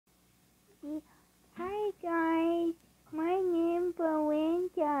Hi guys, my name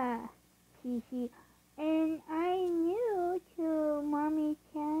Belinda. And I'm new to Mommy's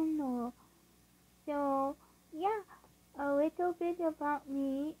channel. So yeah, a little bit about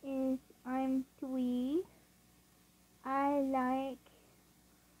me is I'm 3. I like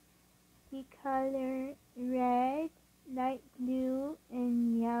the color red, light blue,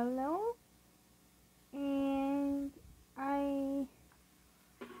 and yellow. And I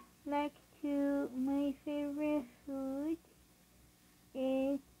like my favorite food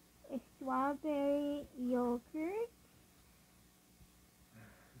is a strawberry yogurt.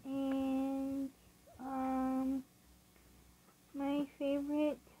 And my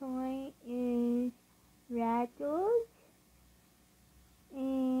favorite toy is rattles.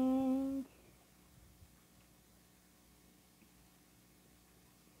 And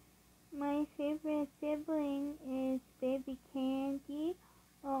my favorite sibling is Baby Candy.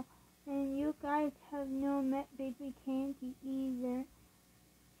 Oh, and you guys have not met Baby Candy either.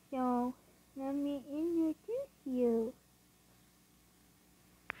 So, let me introduce you.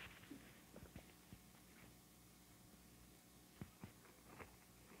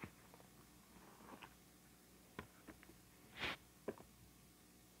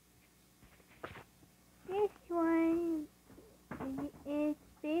 This one is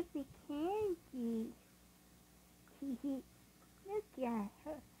Baby Candy. Look at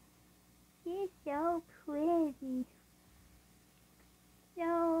her. She's so pretty.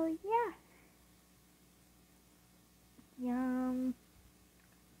 So, yeah.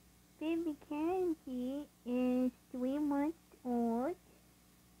 Baby Candy is 3 months old.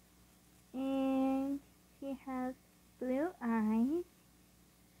 And she has blue eyes,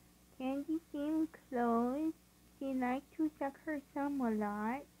 candy themed clothes. She likes to suck her thumb a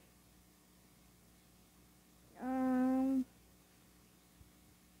lot.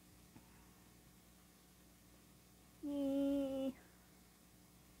 She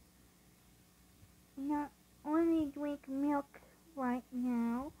not only drink milk right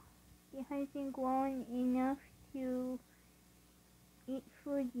now. She hasn't grown enough to eat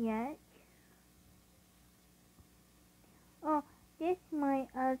food yet. Oh, this is my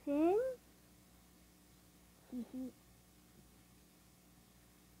oven.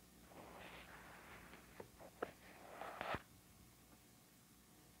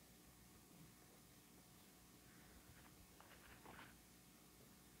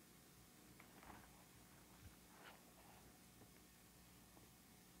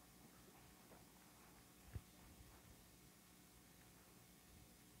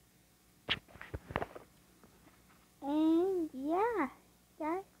 And yeah,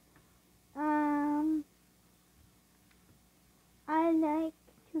 that's I like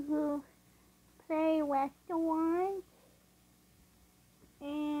to play restaurants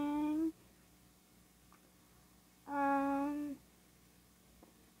and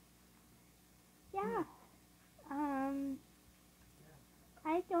yeah,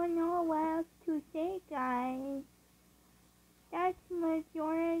 I don't know what else to say, guys. That's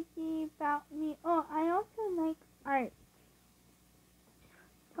majority about me. Oh, I also like art.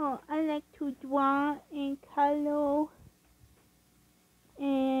 So I like to draw and color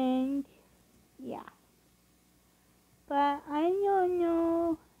and yeah. But I don't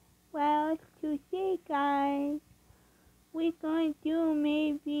know what else to say, guys. We're gonna do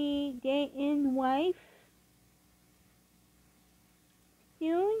maybe day in life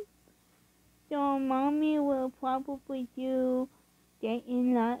soon. So mommy will probably do day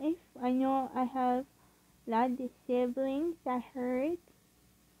in life. I know I have a lot of siblings. I heard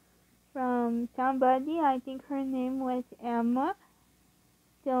from somebody. I think her name was Emma.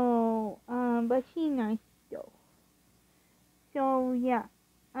 So, but she's nice though. So yeah,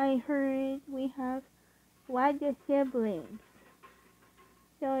 I heard we have a lot of siblings.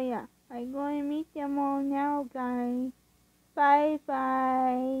 So yeah, I'm going to meet them all now, guys. Bye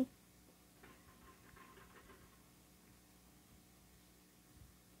bye.